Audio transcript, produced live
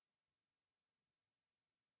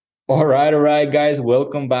All right, guys.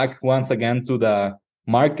 Welcome back once again to the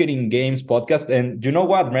Marketing Games podcast. And you know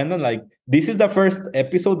what, Brandon? Like, this is the first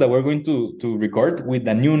episode that we're going to record with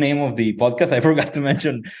the new name of the podcast. I forgot to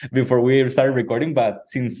mention before we started recording, but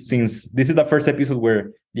since this is the first episode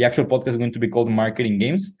where the actual podcast is going to be called Marketing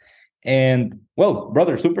Games. And well,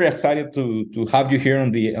 brother, super excited to have you here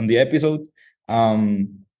on the episode.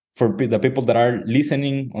 For the people that are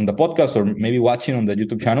listening on the podcast or maybe watching on the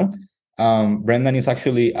YouTube channel. Brendan is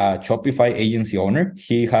actually a Shopify agency owner.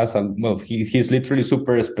 He has he's literally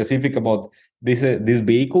super specific about this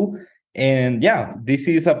vehicle, and yeah, this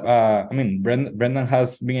is Brendan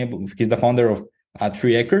has been able. He's the founder of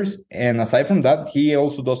 3 Acres, and aside from that, he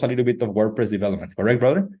also does a little bit of WordPress development. Correct,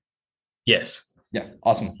 brother? Yes. Yeah,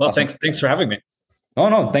 awesome. Well, Awesome. thanks for having me.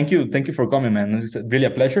 No, thank you for coming, man. It's really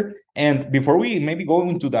a pleasure. And before we maybe go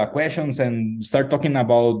into the questions and start talking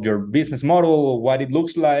about your business model, what it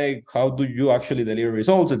looks like, how do you actually deliver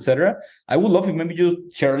results, etc., I would love if maybe you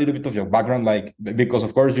share a little bit of your background, like because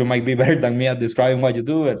of course you might be better than me at describing what you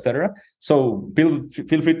do, etc. So feel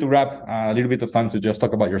free to wrap a little bit of time to just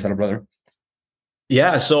talk about yourself, brother.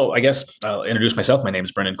 Yeah, so I guess I'll introduce myself. My name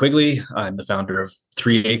is Brendan Quigley. I'm the founder of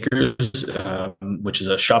 3 Acres, which is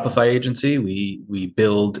a Shopify agency. We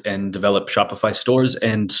build and develop Shopify stores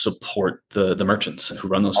and support the merchants who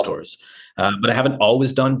run those stores. But I haven't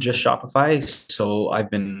always done just Shopify. So I've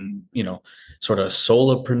been, sort of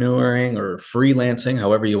solopreneuring or freelancing,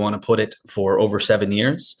 however you want to put it, for over 7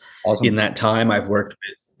 years. Awesome. In that time, I've worked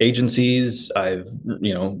with agencies. I've,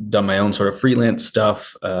 done my own sort of freelance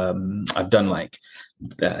stuff. I've done like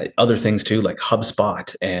other things too, like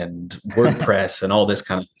HubSpot and WordPress and all this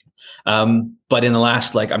kind of thing. But in the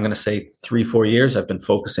last, I'm going to say 3-4 years, I've been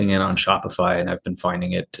focusing in on Shopify, and I've been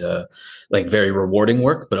finding it very rewarding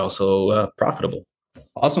work, but also profitable.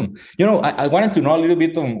 Awesome. I wanted to know a little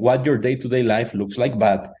bit on what your day-to-day life looks like,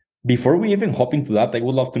 but before we even hop into that, I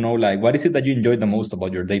would love to know, what is it that you enjoy the most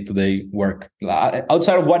about your day-to-day work?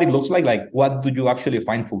 Outside of what it looks like what do you actually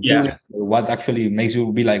find fulfilling? Yeah. Or what actually makes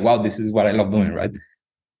you be like, wow, this is what I love doing, right?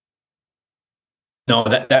 No,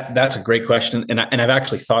 that's a great question, and I've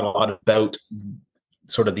actually thought a lot about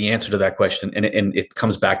sort of the answer to that question, and it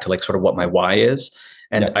comes back to sort of what my why is.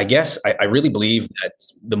 And yeah. I guess I really believe that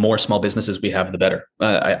the more small businesses we have, the better.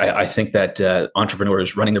 I think that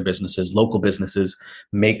entrepreneurs running their businesses, local businesses,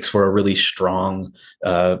 makes for a really strong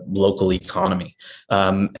local economy.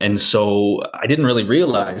 And so I didn't really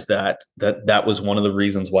realize that was one of the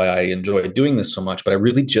reasons why I enjoy doing this so much. But I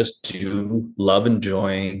really just do love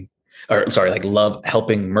love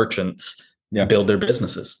helping merchants build their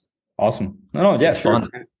businesses. Awesome. No, yeah, it's sure. fun.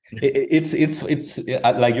 It's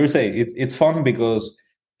like you're saying, it's fun because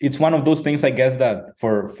it's one of those things, I guess, that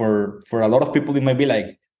for a lot of people, it might be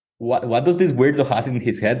like, what does this weirdo has in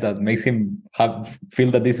his head that makes him feel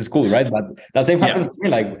that this is cool, right? But the same happens to me.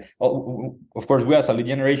 Of course, we as a lead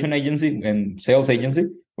generation agency and sales agency,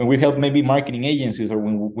 when we help maybe marketing agencies or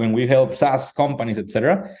when we help SaaS companies,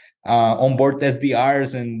 etc., onboard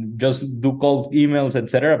SDRs and just do cold emails,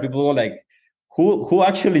 etc., people go like, who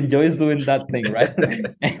actually enjoys doing that thing, right?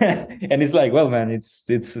 And it's like, well, man, it's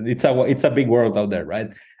a big world out there,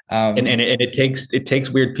 right? And it takes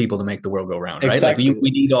weird people to make the world go round, right? Exactly. We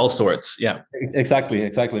need all sorts. Yeah. Exactly,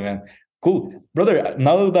 man. Cool, brother.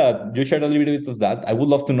 Now that you shared a little bit of that, I would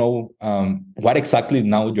love to know what exactly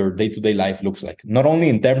now your day-to-day life looks like. Not only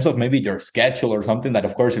in terms of maybe your schedule or something that,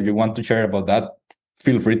 of course, if you want to share about that,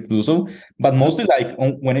 feel free to do so. But mostly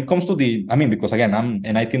when it comes to because again,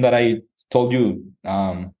 I think that I told you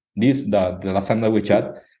the last time that we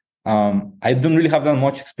chat. I don't really have that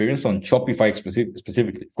much experience on Shopify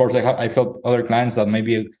specifically. Of course, I've helped other clients that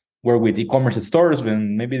maybe work with e-commerce stores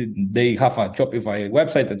when maybe they have a Shopify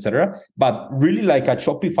website, etc. But really, like a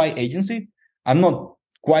Shopify agency, I'm not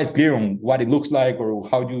quite clear on what it looks like or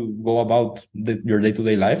how you go about your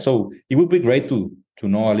day-to-day life. So it would be great to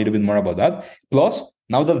know a little bit more about that. Plus,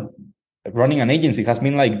 now that running an agency has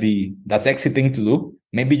been like the sexy thing to do,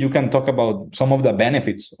 maybe you can talk about some of the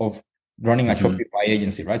benefits of running a Shopify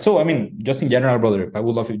agency, right? So, just in general, brother, I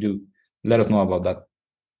would love if you let us know about that.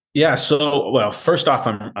 Yeah. So, well, first off,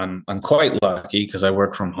 I'm quite lucky because I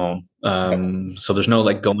work from home. So there's no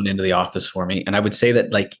going into the office for me. And I would say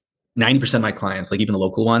that 90% of my clients, even the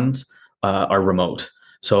local ones, are remote.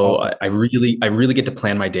 So I really get to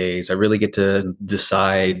plan my days. I really get to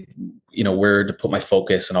decide, where to put my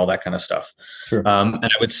focus and all that kind of stuff. Sure. And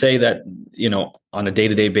I would say that, on a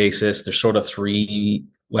day-to-day basis, there's sort of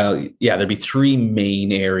there'd be 3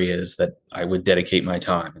 main areas that I would dedicate my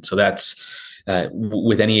time. And so that's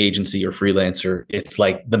with any agency or freelancer, it's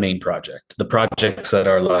like the main project, the projects that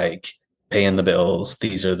are paying the bills.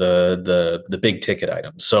 These are the big ticket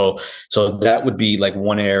items. So that would be like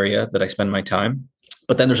one area that I spend my time.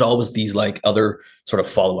 But then there's always these like other sort of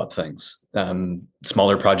follow-up things,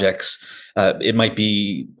 smaller projects. It might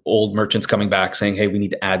be old merchants coming back saying, hey, we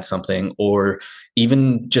need to add something, or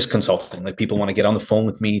even just consulting. Like people want to get on the phone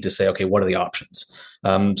with me to say, okay, what are the options?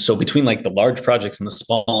 So between like the large projects and the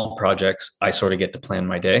small projects, I sort of get to plan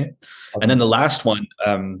my day. Okay. And then the last one,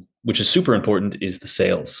 which is super important, is the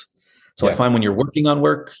sales. So I find when you're working on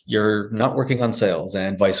work, you're not working on sales,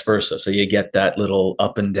 and vice versa. So you get that little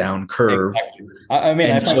up and down curve. Exactly. I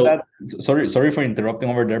mean, I find that, sorry for interrupting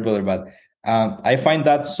over there, brother, but I find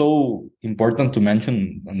that so important to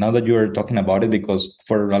mention now that you're talking about it, because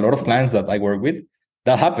for a lot of clients that I work with,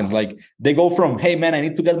 that happens. Like they go from, hey man, I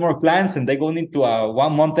need to get more clients, and they go into a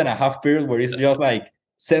 1 month and a half period where it's just like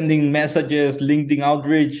sending messages, LinkedIn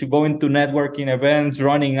outreach, going to networking events,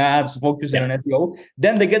 running ads, focusing on SEO.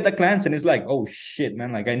 Then they get the clients and it's like, oh shit,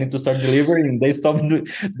 man, like I need to start delivering, and they stop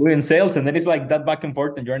doing sales. And then it's like that back and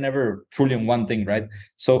forth, and you're never truly on one thing, right?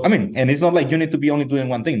 So, I mean, and it's not like you need to be only doing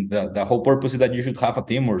one thing. The whole purpose is that you should have a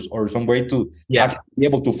team or some way to actually be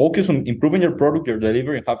able to focus on improving your product, your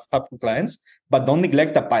delivery, have happy clients, but don't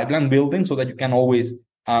neglect the pipeline building so that you can always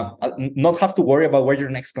not have to worry about where your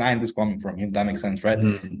next client is coming from, if that makes sense, right?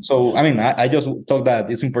 Mm-hmm. So, I mean, I just thought that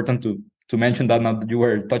it's important to mention that now that you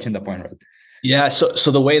were touching the point, right? Yeah.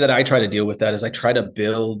 So the way that I try to deal with that is I try to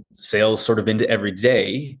build sales sort of into every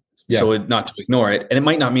day, so not to ignore it. And it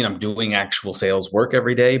might not mean I'm doing actual sales work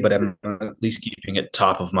every day, but I'm at least keeping it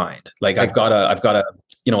top of mind. Like I've got a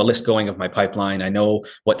a list going of my pipeline. I know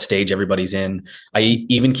what stage everybody's in. I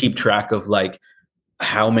even keep track of like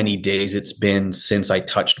how many days it's been since I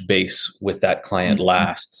touched base with that client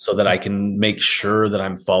last, so that I can make sure that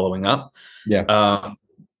I'm following up.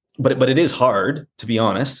 But it is hard, to be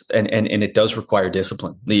honest, and it does require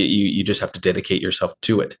discipline. You just have to dedicate yourself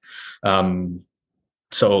to it.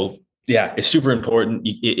 So yeah, it's super important.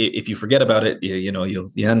 If you forget about it,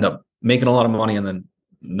 you end up making a lot of money and then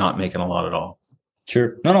not making a lot at all.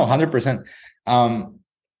 Sure. No, 100%.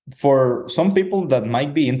 For some people that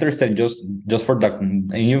might be interested, just for that,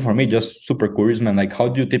 and even for me, just super curious, man, like how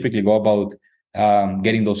do you typically go about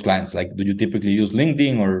getting those clients? Like, do you typically use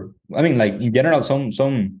LinkedIn, or, I mean, like in general,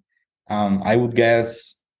 some I would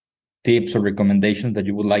guess tips or recommendations that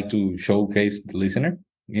you would like to showcase the listener?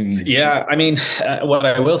 Yeah, I mean, what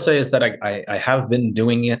I will say is that I have been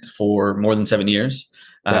doing it for more than 7 years.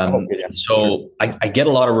 So I get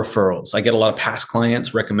a lot of referrals. I get a lot of past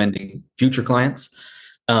clients recommending future clients.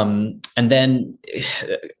 And then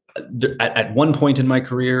at one point in my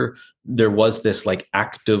career, there was this like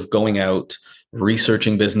active going out,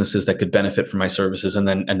 researching businesses that could benefit from my services, and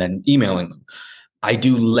then emailing them. I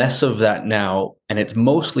do less of that now. And it's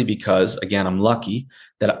mostly because, again, I'm lucky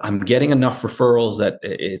that I'm getting enough Referrals that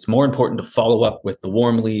it's more important to follow up with the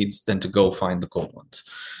warm leads than to go find the cold ones.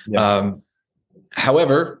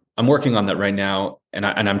 However, I'm working on that right now, and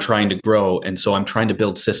I'm trying to grow. And so I'm trying to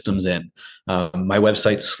build systems in. My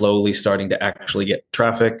website's slowly starting to actually get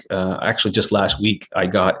traffic. Actually, just last week, I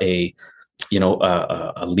got a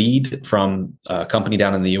lead from a company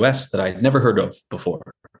down in the US that I'd never heard of before.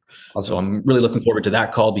 Awesome. So I'm really looking forward to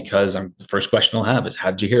that call, because the first question I'll have is,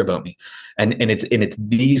 how did you hear about me? And it's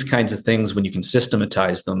these kinds of things, when you can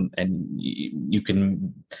systematize them and you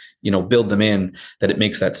can, build them in, that it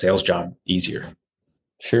makes that sales job easier.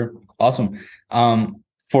 Sure. Awesome.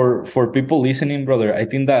 For people listening, brother, I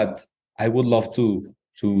think that I would love to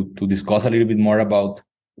discuss a little bit more about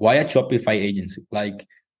why a Shopify agency. Like,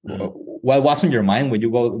 what was on your mind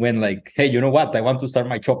when like, hey, you know what? I want to start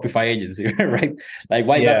my Shopify agency, right? Like,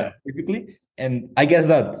 why that specifically? And I guess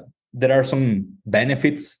that there are some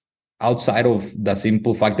benefits outside of the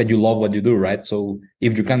simple fact that you love what you do, right? So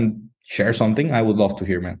if you can share something, I would love to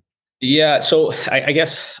hear, man. Yeah. So I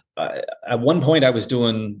guess at one point I was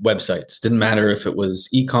doing websites. Didn't matter if it was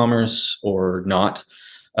e-commerce or not.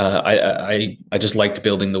 I just liked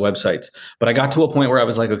building the websites. But I got to a point where I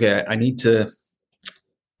was like, okay, I need to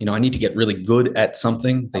get really good at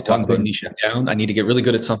something. They talk about niche down. I need to get really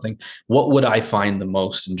good at something. What would I find the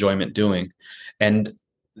most enjoyment doing? And,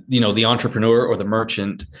 the entrepreneur or the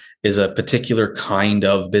merchant is a particular kind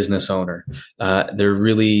of business owner. They're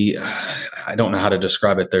really, I don't know how to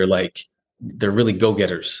describe it. They're really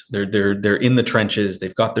go-getters. They're in the trenches.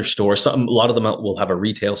 They've got their store. A lot of them will have a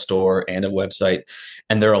retail store and a website,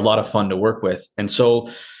 and they're a lot of fun to work with. And so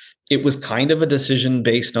it was kind of a decision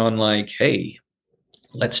based on like, hey,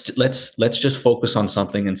 let's just focus on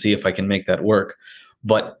something and see if I can make that work.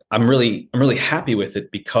 But I'm really happy with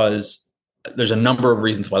it, because there's a number of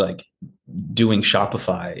reasons why. Like, doing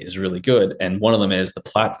Shopify is really good. And one of them is the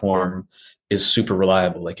platform is super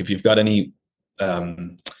reliable. Like if you've got any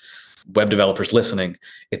web developers listening,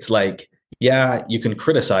 it's like, yeah, you can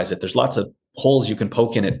criticize it. There's lots of holes you can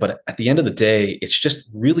poke in it, but at the end of the day, it's just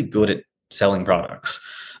really good at selling products.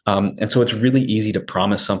 And so it's really easy to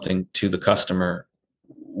promise something to the customer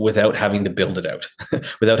without having to build it out,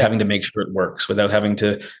 without having to make sure it works, without having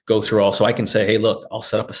to go through all. So I can say, hey, look, I'll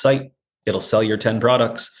set up a site, it'll sell your 10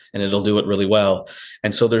 products and it'll do it really well.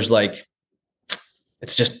 And so there's like,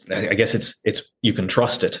 it's just, I guess it's, you can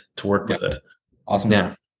trust it to work with it. Awesome.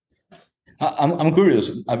 Yeah. I'm curious,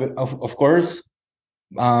 of course,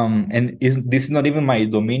 and this is not even my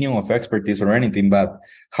dominion of expertise or anything, but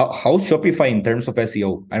how's Shopify in terms of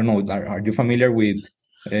SEO? I don't know. Are you familiar with?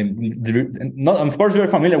 Not, of course, you're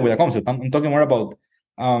familiar with the concept. I'm talking more about.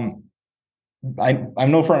 I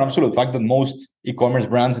know for an absolute fact that most e-commerce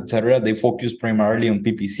brands, etc., they focus primarily on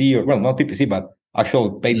PPC, or well, not PPC, but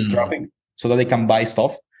actual paid traffic, so that they can buy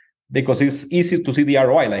stuff, because it's easy to see the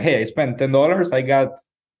ROI. Like, hey, I spent $10, I got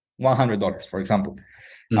 $100, for example.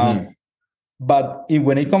 But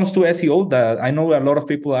when it comes to SEO, that I know a lot of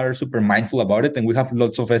people are super mindful about it, and we have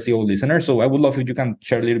lots of SEO listeners. So I would love if you can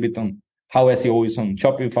share a little bit on how SEO is on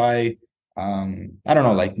Shopify. I don't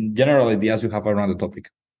know, like general ideas you have around the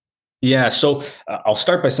topic. Yeah, so I'll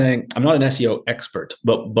start by saying I'm not an SEO expert,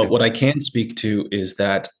 but what I can speak to is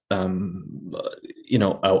that a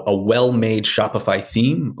well-made Shopify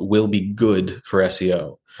theme will be good for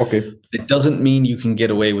SEO. Okay. It doesn't mean you can get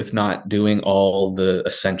away with not doing all the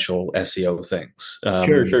essential SEO things.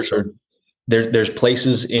 Sure. There's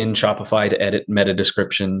places in Shopify to edit meta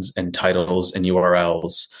descriptions and titles and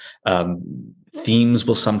URLs. Themes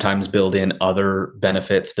will sometimes build in other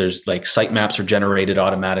benefits. There's like sitemaps are generated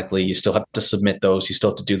automatically. You still have to submit those. You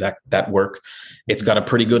still have to do that work. It's got a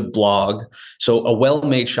pretty good blog. So a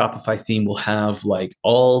well-made Shopify theme will have like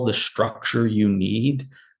all the structure you need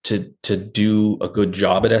to do a good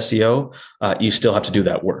job at SEO. You still have to do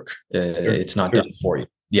that work. It's not done for you.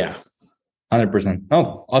 Yeah. 100%.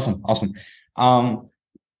 Oh, awesome.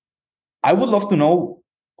 I would love to know,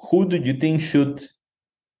 who do you think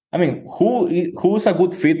who's a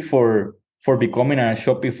good fit for becoming a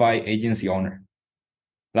Shopify agency owner?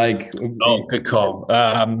 Like, good call.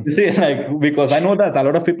 You see, like, because I know that a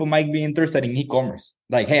lot of people might be interested in e-commerce.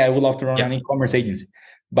 Like, hey, I would love to run an e-commerce agency,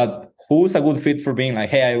 but who's a good fit for being like,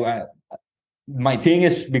 hey, my team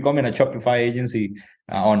is becoming a Shopify agency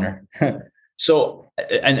owner? So,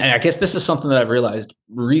 and I guess this is something that I've realized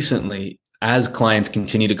recently as clients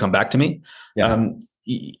continue to come back to me.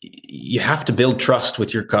 You have to build trust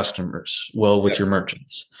with your customers, with your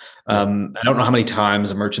merchants. I don't know how many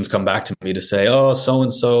times a merchant's come back to me to say, oh,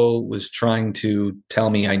 so-and-so was trying to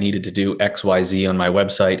tell me I needed to do X, Y, Z on my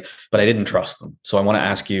website, but I didn't trust them. So I want to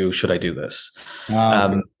ask you, should I do this?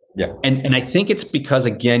 And I think it's because,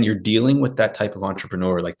 again, you're dealing with that type of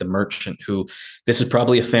entrepreneur, like the merchant, who this is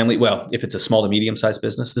probably a family. Well, if it's a small to medium-sized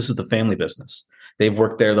business, this is the family business. They've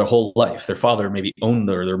worked there their whole life. Their father maybe owned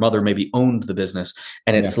or their mother maybe owned the business.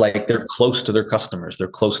 And it's like they're close to their customers. They're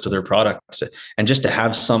close to their products. And just to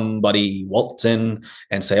have somebody waltz in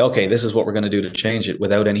and say, okay, this is what we're going to do to change it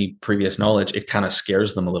without any previous knowledge, it kind of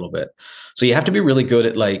scares them a little bit. So you have to be really good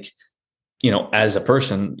at, like, as a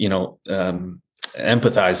person,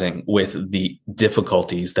 empathizing with the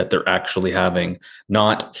difficulties that they're actually having,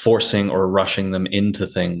 not forcing or rushing them into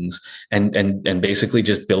things, and basically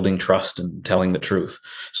just building trust and telling the truth.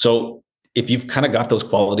 So if you've kind of got those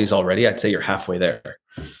qualities already, I'd say you're halfway there.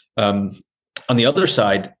 On the other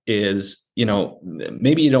side is,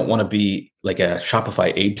 maybe you don't want to be like a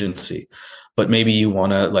Shopify agency, but maybe you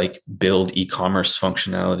want to like build e-commerce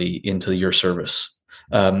functionality into your service.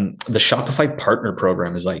 The Shopify partner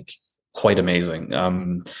program is like quite amazing.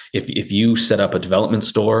 If you set up a development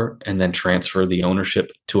store and then transfer the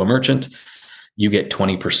ownership to a merchant, you get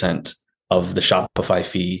 20% of the Shopify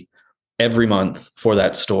fee every month for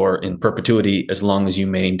that store in perpetuity, as long as you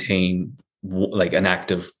maintain like an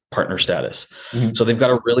active partner status. So they've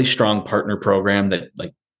got a really strong partner program that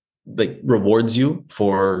like rewards you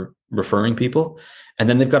for referring people. And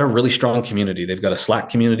then they've got a really strong community. They've got a Slack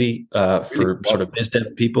community for sort of biz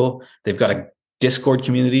dev people. They've got a Discord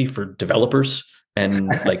community for developers and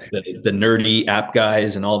like the nerdy app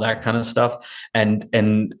guys and all that kind of stuff.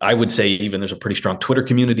 And I would say even there's a pretty strong Twitter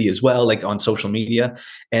community as well, like on social media.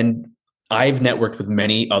 And I've networked with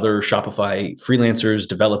many other Shopify freelancers,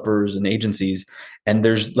 developers, and agencies, and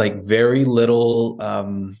there's like very little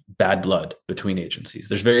bad blood between agencies.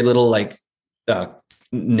 There's very little like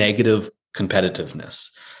negative competitiveness.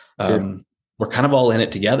 We're kind of all in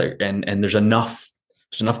it together, and there's enough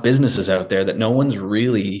there's enough businesses out there that no one's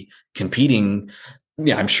really competing.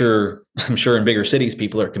 Yeah, I'm sure in bigger cities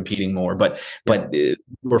people are competing more, but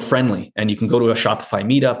we're friendly, and you can go to a Shopify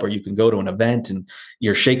meetup, or you can go to an event, and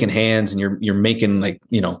you're shaking hands, and you're making, like,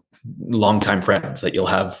 longtime friends that you'll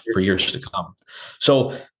have for years to come.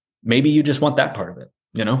 So maybe you just want that part of it,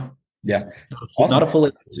 Yeah. not Awesome. a full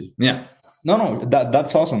agency. Yeah. No,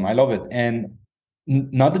 that's awesome. I love it. And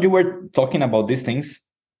now that you were talking about these things,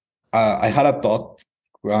 I had a thought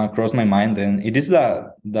cross my mind, and it is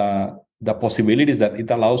the possibilities that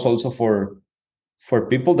it allows also for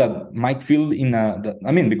people that might feel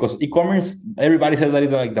I mean, because e-commerce, everybody says that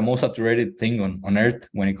it's like the most saturated thing on earth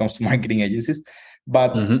when it comes to marketing agencies.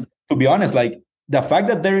 But Mm-hmm. to be honest, like the fact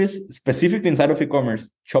that there is specifically inside of e-commerce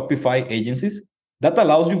Shopify agencies, that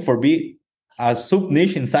allows you for be a sub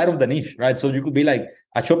niche inside of the niche, right? So you could be like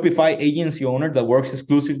a Shopify agency owner that works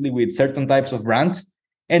exclusively with certain types of brands,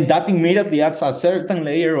 and that immediately adds a certain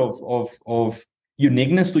layer of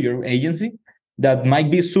uniqueness to your agency that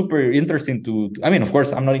might be super interesting I mean, of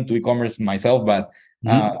course, I'm not into e-commerce myself, but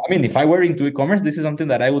Mm-hmm. I mean, if I were into e-commerce, this is something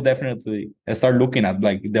that I would definitely start looking at,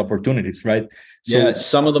 like the opportunities, right? Yeah, So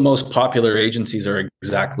some of the most popular agencies are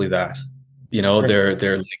exactly that.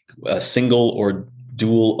 They're like a single or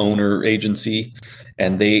dual owner agency,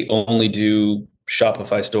 and they only do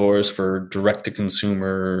Shopify stores for direct to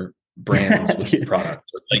consumer brands with product.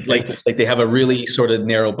 Like okay, like like they have a really sort of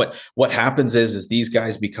narrow. But what happens is these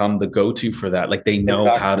guys become the go-to for that. Like, they know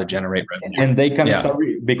how exactly. to generate revenue. And they can Yeah, start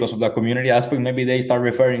because of the community aspect. Maybe they start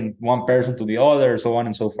referring one person to the other, so on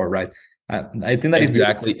and so forth, right? I think that is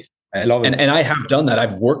beautiful. exactly. I love And it. I have done that.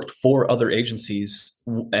 I've worked for other agencies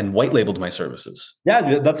and white labeled my services.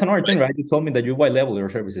 Yeah, that's another thing, right? You told me that you white label your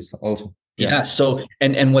services also. Yeah. Yeah. So,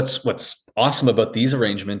 and what's awesome about these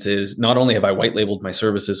arrangements is not only have I white labeled my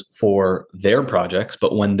services for their projects,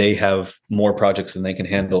 but when they have more projects than they can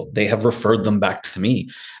handle, they have referred them back to me.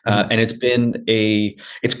 Mhm. And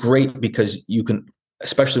it's great because you can,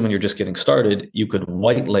 especially when you're just getting started, you could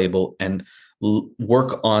white label and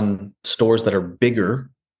work on stores that are bigger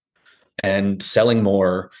and selling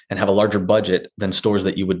more and have a larger budget than stores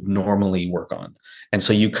that you would normally work on. And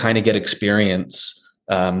so you kind of get experience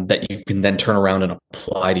that you can then turn around and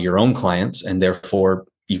apply to your own clients, and therefore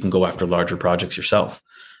you can go after larger projects yourself.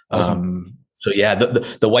 Awesome. So yeah,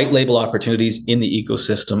 the white label opportunities in the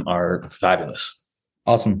ecosystem are fabulous.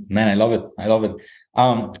 Awesome, man. I love it. I love it.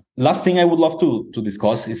 Last thing I would love to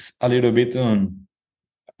discuss is a little bit on.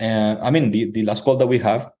 I mean, the last call that we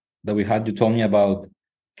had, you told me about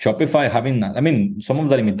Shopify having. I mean, some of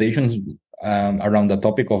the limitations around the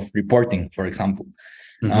topic of reporting, for example.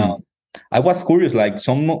 Uh, Mm-hmm. I was curious, like,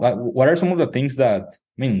 what are some of the things that,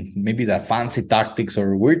 I mean, maybe the fancy tactics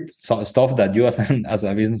or weird stuff that you as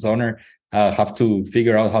a business owner have to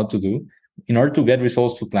figure out how to do in order to get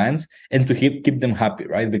results to clients and to keep them happy,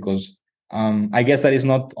 right? Because I guess that is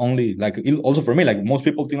not only like also for me, like most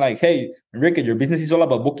people think like, hey, Enrique, your business is all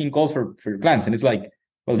about booking calls for your clients, and it's like,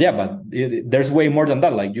 well, yeah, but there's way more than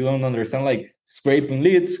that. Like, you don't understand, like, scraping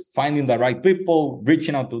leads, finding the right people,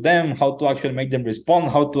 reaching out to them, how to actually make them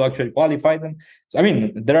respond, how to actually qualify them. So, I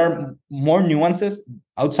mean, there are more nuances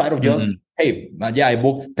outside of just, Mm-hmm. hey, yeah, I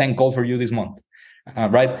booked 10 calls for you this month.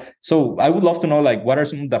 Right. So I would love to know, like, what are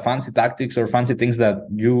some of the fancy tactics or fancy things that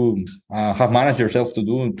you have managed yourself to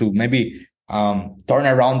do to maybe turn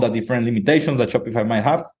around the different limitations that Shopify might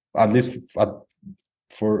have, at least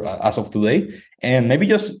for as of today, and maybe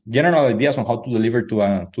just general ideas on how to deliver to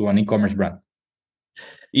an e-commerce brand.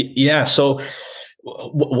 Yeah. So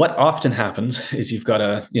what often happens is you've got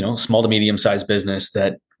a small to medium sized business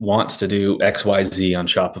that wants to do XYZ on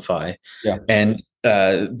Shopify, Yeah. and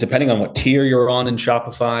depending on what tier you're on in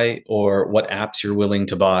Shopify or what apps you're willing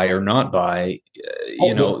to buy or not buy,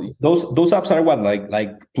 Oh, those apps are what,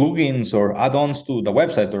 like plugins or add-ons to the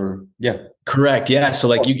website, or yeah. correct. Yeah. So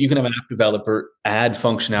like Oh, you can have an app developer add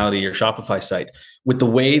functionality to your Shopify site. With the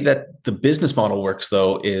way that the business model works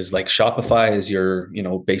though, is like Shopify is your,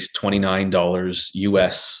 base $29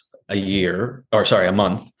 US a year, or sorry, a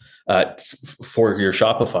month for your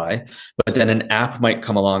Shopify. But then an app might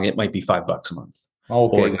come along. It might be $5 a month,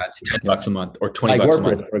 okay, or gotcha. Yeah. $10 a month, or 20 Like bucks a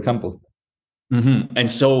month. WordPress, for example. Mm-hmm. And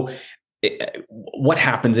so what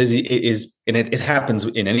happens is and it happens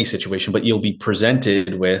in any situation, but you'll be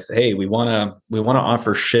presented with, hey, we want to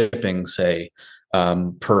offer shipping, say,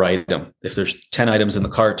 per item. If there's 10 items in the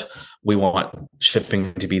cart, we want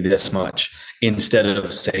shipping to be this much, instead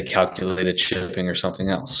of, say, calculated shipping or something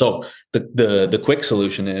else. So the quick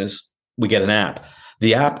solution is we get an app.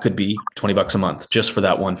 The app could be $20 a month just for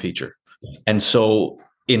that one feature. And so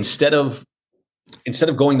instead of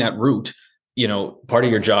going that route, part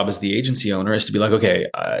of your job as the agency owner is to be like, okay,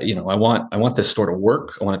 I want this store to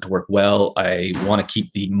work. I want it to work well. I want to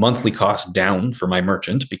keep the monthly cost down for my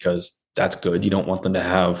merchant because that's good. You don't want them to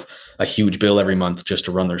have a huge bill every month just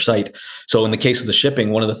to run their site. So in the case of the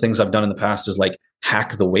shipping, one of the things I've done in the past is like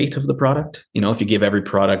hack the weight of the product. If you give every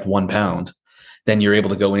product 1 pound, then you're able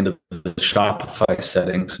to go into the Shopify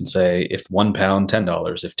settings and say, if 1 pound,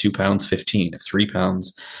 $10, if 2 pounds, 15, if 3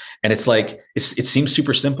 pounds. And it's like, it seems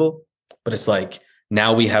super simple, but it's like,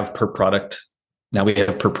 now we have per product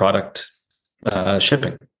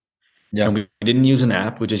shipping. Yeah. And we didn't use an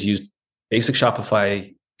app. We just used basic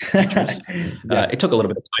Shopify features. Yeah. It took a little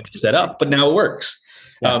bit of time to set up, but now it works.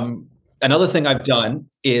 Yeah. Another thing I've done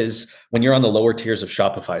is when you're on the lower tiers of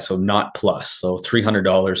Shopify, so not plus, so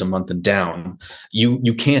 $300 a month and down,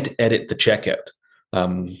 you can't edit the checkout.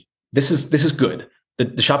 This is good. The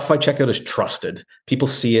Shopify checkout is trusted. People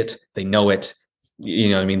see it, they know it.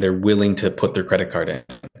 They're willing to put their credit card in.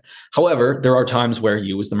 However, there are times where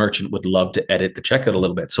you as the merchant would love to edit the checkout a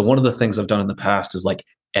little bit. So one of the things I've done in the past is like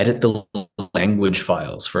edit the language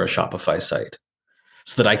files for a Shopify site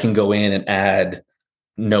so that I can go in and add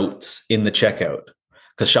notes in the checkout,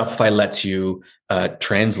 because Shopify lets you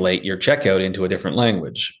translate your checkout into a different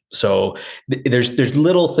language. So there's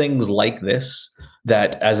little things like this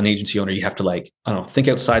that as an agency owner, you have to think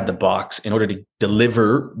outside the box in order to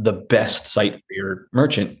deliver the best site for your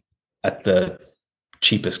merchant at the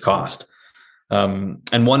cheapest cost.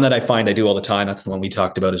 And one that I find I do all the time, that's the one we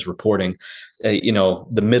talked about, is reporting.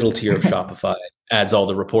 The middle tier of Shopify adds all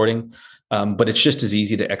the reporting. But it's just as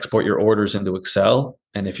easy to export your orders into Excel.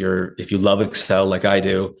 And if you love Excel like I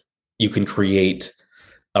do, you can create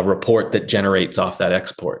a report that generates off that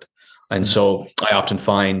export. And so I often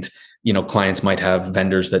find, clients might have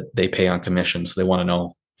vendors that they pay on commission. So they want to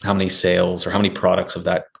know how many sales or how many products of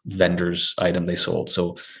that vendor's item they sold.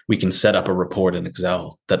 So we can set up a report in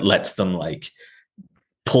Excel that lets them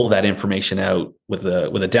pull that information out with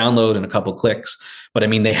a download and a couple clicks. But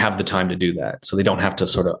they have the time to do that. So they don't have to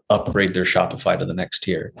sort of upgrade their Shopify to the next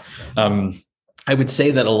tier. I would say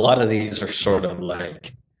that a lot of these are sort of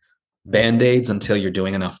like Band-Aids until you're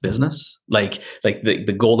doing enough business. Like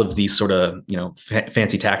the goal of these sort of,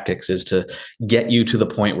 fancy tactics is to get you to the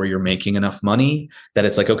point where you're making enough money that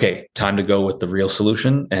it's like, okay, time to go with the real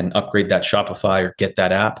solution and upgrade that Shopify or get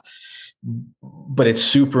that app. But it's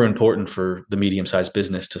super important for the medium-sized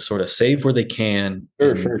business to sort of save where they can.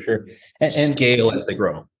 Sure. And scale as they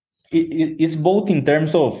grow. It's both in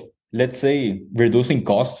terms of, let's say, reducing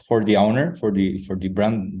costs for the owner, for the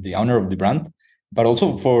brand, the owner of the brand, but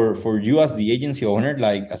also for you as the agency owner,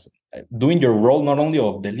 like as doing your role not only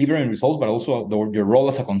of delivering results, but also your role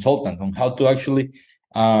as a consultant on how to actually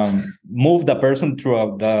move the person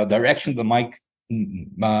through the direction that might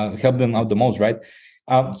help them out the most, right?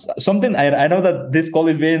 Something I know that this call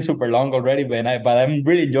is being super long already, but I'm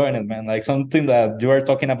really enjoying it, man. Like something that you are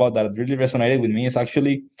talking about that really resonated with me is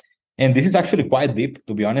actually, and this is actually quite deep,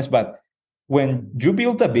 to be honest, but when you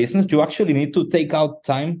build a business, you actually need to take out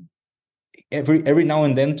time every now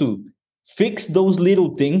and then to fix those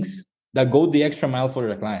little things that go the extra mile for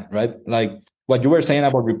the client, right? Like what you were saying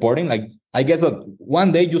about reporting, like I guess that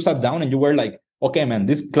one day you sat down and you were like, okay, man,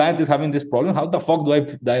 this client is having this problem. How the fuck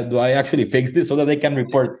do I actually fix this so that they can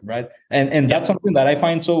report, right? And that's something that I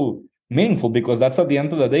find so meaningful, because that's at the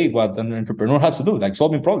end of the day what an entrepreneur has to do, like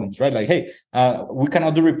solving problems, right? Like, hey, we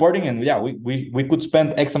cannot do reporting, and yeah, we could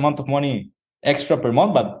spend X amount of money extra per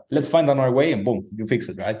month, but let's find another way, and boom, you fix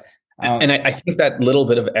it, right? And I think that little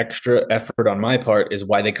bit of extra effort on my part is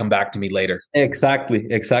why they come back to me later. Exactly.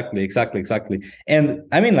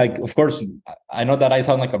 And like, of course, I know that I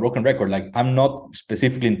sound like a broken record. Like, I'm not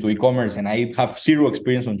specifically into e-commerce and I have zero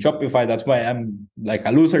experience on Shopify. That's why I'm like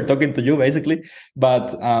a loser talking to you, basically.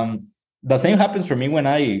 But the same happens for me when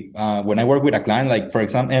I work with a client, like, for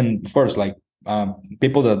example, and of course, like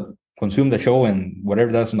people that consume the show and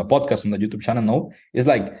whatever that's on the podcast, on the YouTube channel know, is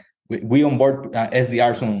like, we onboard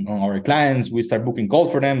SDRs on our clients. We start booking calls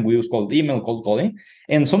for them. We use cold email, cold calling.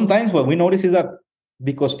 And sometimes what we notice is that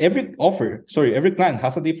because every client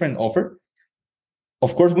has a different offer,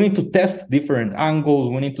 of course, we need to test different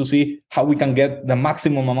angles. We need to see how we can get the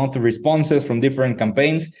maximum amount of responses from different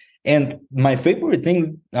campaigns. And my favorite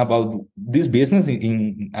thing about this business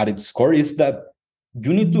at its core is that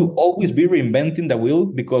you need to always be reinventing the wheel,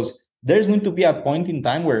 because there's going to be a point in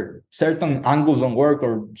time where certain angles don't work,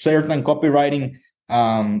 or certain copywriting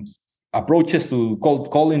approaches to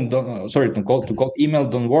cold email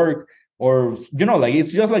don't work, or like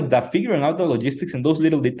it's just like the figuring out the logistics and those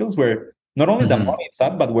little details where not only the money is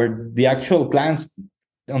at, but where the actual clients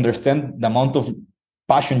understand the amount of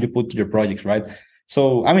passion you put to your projects, right?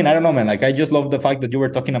 So, I mean, I don't know, man. Like, I just love the fact that you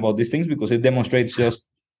were talking about these things because it demonstrates just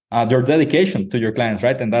their dedication to your clients,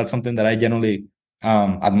 right? And that's something that I generally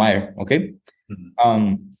admire. Okay,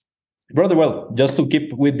 Mhm. brother. Well, just to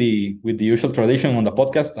keep with the usual tradition on the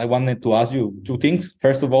podcast, I wanted to ask you two things.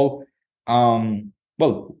 First of all,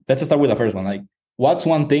 well, let's start with the first one. Like, what's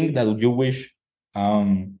one thing that you wish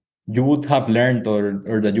you would have learned,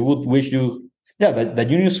 or that you would wish you, yeah, that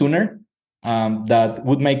you knew sooner, that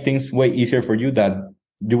would make things way easier for you, that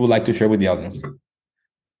you would like to share with the audience?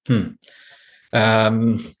 Hmm.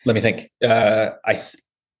 Let me think.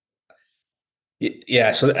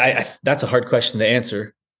 Yeah, so that's a hard question to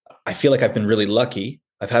answer. I feel like I've been really lucky.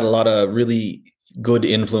 I've had a lot of really good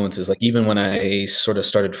influences. Like even when I sort of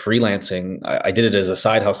started freelancing, I did it as a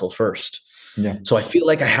side hustle first. Yeah. So I feel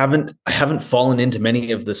like I haven't fallen into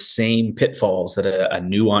many of the same pitfalls that a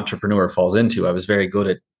new entrepreneur falls into. I was very good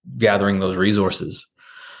at gathering those resources.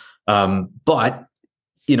 But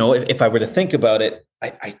if I were to think about it,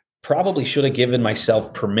 I probably should have given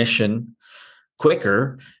myself permission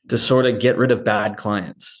quicker to sort of get rid of bad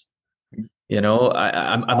clients. I'm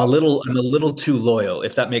a little too loyal,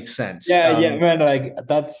 if that makes sense. Yeah, yeah, man. Like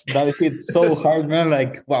that hits so hard, man.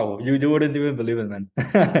 Like, wow, you wouldn't even believe it, man.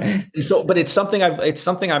 And so, but it's something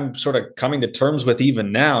I'm sort of coming to terms with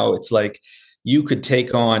even now. It's like you could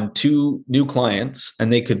take on two new clients,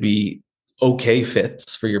 and they could be okay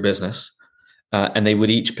fits for your business, and they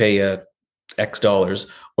would each pay X dollars,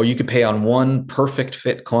 or you could pay on one perfect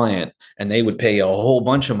fit client, and they would pay a whole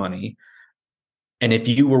bunch of money. And if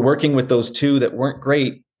you were working with those two that weren't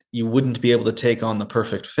great, you wouldn't be able to take on the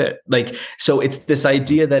perfect fit. Like, so it's this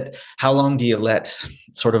idea that how long do you let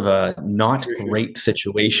sort of a not Sure, sure. great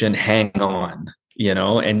situation hang on,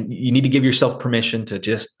 and you need to give yourself permission to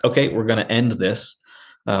just, okay, we're going to end this.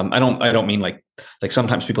 I don't mean like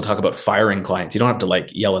sometimes people talk about firing clients. You don't have to like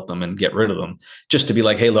yell at them and get rid of them, just to be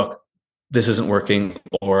like, hey, look, this isn't working,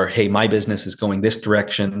 or hey, my business is going this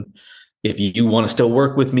direction. If you want to still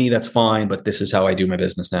work with me, that's fine, but this is how I do my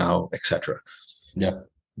business now, etc. Yeah,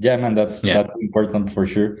 yeah, man. Yeah. That's important for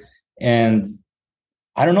sure. And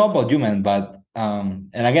I don't know about you, man, but and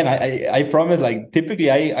again, I promise. Like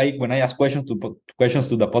typically, I when I ask questions to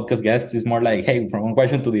the podcast guests, it's more like, hey, from one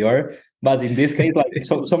question to the other. But in this case, like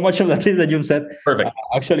so much of the things that you've said Perfect.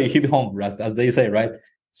 actually hit home, as they say, right?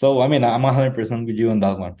 So I mean, I'm 100% with you on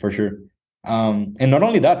that one for sure. And not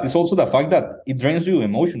only that, it's also the fact that it drains you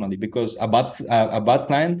emotionally, because a bad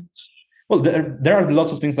client, well, there are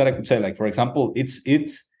lots of things that I could say. Like, for example, it's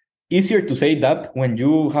easier to say that when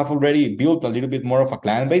you have already built a little bit more of a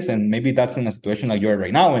client base, and maybe that's in a situation like you are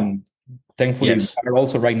right now, and thankfully you Yes. are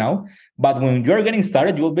also right now. But when you're getting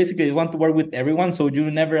started, you will basically want to work with everyone, so you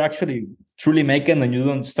never actually truly make it, and you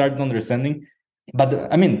don't start understanding.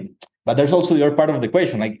 But I mean, but there's also your part of the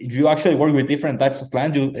equation. Like if you actually work with different types of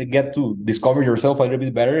clients, you get to discover yourself a little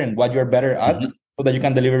bit better and what you're better at, Mhm. so that you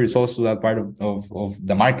can deliver results to that part of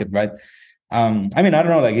the market, right? I mean, I don't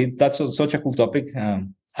know, like that's such a cool topic.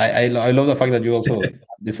 I love the fact that you also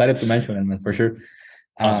decided to mention it, man, for sure.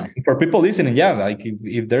 Awesome. For people listening, yeah, like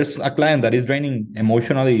if there's a client that is draining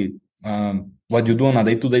emotionally what you do on a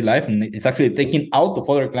day-to-day life, and it's actually taking out of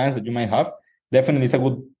other clients that you might have, definitely it's a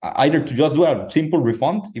good, either to just do a simple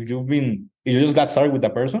refund if you just got started with the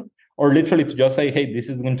person, or literally to just say, hey, this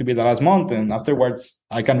is going to be the last month, and afterwards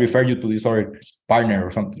I can refer you to this other partner or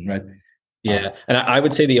something, right? Yeah. And I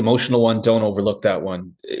would say the emotional one, don't overlook that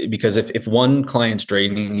one, because if one client's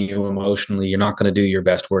draining you emotionally, you're not going to do your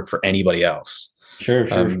best work for anybody else. Sure,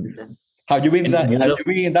 sure, sure, Um, sure. Have you been and that? one Have of you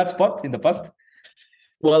been in that spot in the past?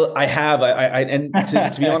 Well, I have. And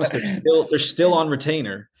to be honest, they're still on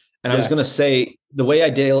retainer. And I was Yeah, going to say the way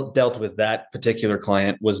I dealt with that particular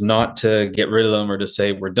client was not to get rid of them or to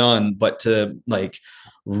say we're done, but to like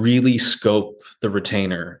really scope the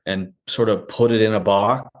retainer and sort of put it in a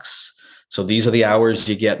box. So these are the hours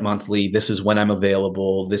you get monthly. This is when I'm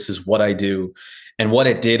available. This is what I do. And what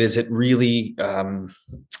it did is it really,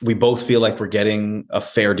 we both feel like we're getting a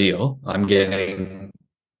fair deal. I'm getting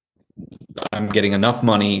enough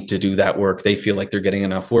money to do that work. They feel like they're getting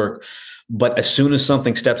enough work. But as soon as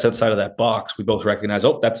something steps outside of that box, we both recognize,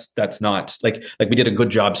 oh, that's not like we did a good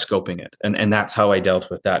job scoping it. And that's how I dealt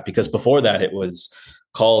with that. Because before that, it was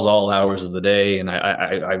calls all hours of the day. And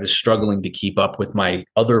I was struggling to keep up with my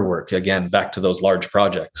other work, again, back to those large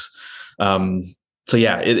projects. So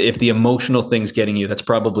yeah, if the emotional thing's getting you, that's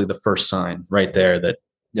probably the first sign right there that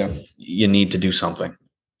yeah, you need to do something.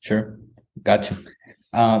 sure. Gotcha.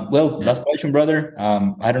 Well, Yeah. last question, brother.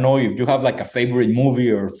 I don't know if you have like a favorite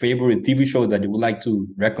movie or favorite TV show that you would like to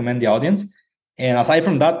recommend the audience. And aside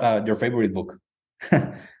from that, your favorite book.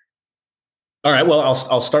 All right. Well,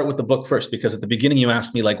 I'll start with the book first, because at the beginning you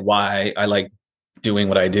asked me like why I like doing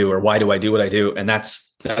what I do, or why do I do what I do, and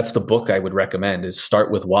that's the book I would recommend, is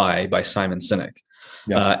Start with Why by Simon Sinek.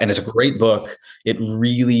 Yeah. And it's a great book. It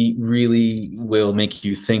really, really will make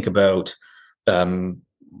you think about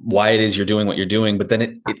why it is you're doing what you're doing, but then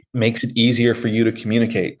it makes it easier for you to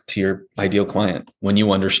communicate to your ideal client when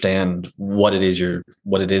you understand what it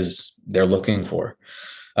is they're looking for.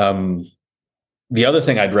 The other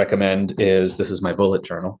thing I'd recommend is, this is my bullet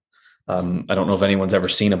journal. I don't know if anyone's ever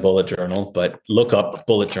seen a bullet journal, but look up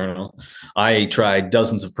bullet journal. I tried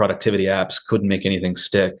dozens of productivity apps, couldn't make anything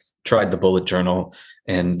stick. Tried the bullet journal,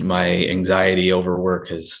 and my anxiety over work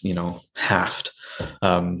has, halved.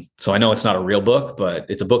 So I know it's not a real book, but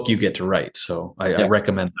it's a book you get to write. So I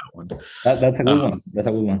recommend that one. That's a good one. That's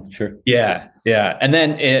a good one. Sure. Yeah. Yeah. And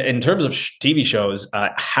then in terms of TV shows,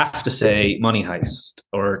 I have to say Money Heist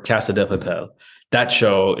or Casa de Papel. That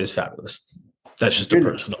show is fabulous. That's just a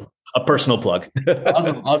personal plug.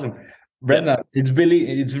 Awesome. Brendan, it's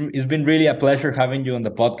been really a pleasure having you on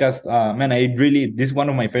the podcast. Man, this is one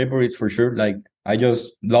of my favorites for sure. Like, I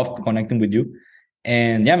just loved connecting with you.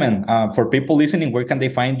 And yeah, man, for people listening, where can they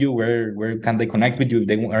find you? Where can they connect with you if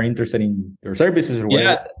they are interested in your services or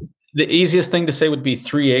whatever? Yeah, the easiest thing to say would be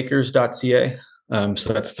 3acres.ca.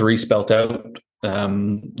 So that's 3 spelt out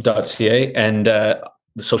 .ca. And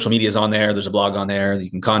the social media is on there. There's a blog on there.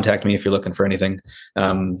 You can contact me if you're looking for anything.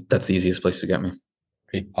 That's the easiest place to get me.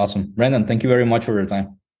 Okay, awesome. Brendan, thank you very much for your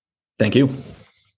time. Thank you.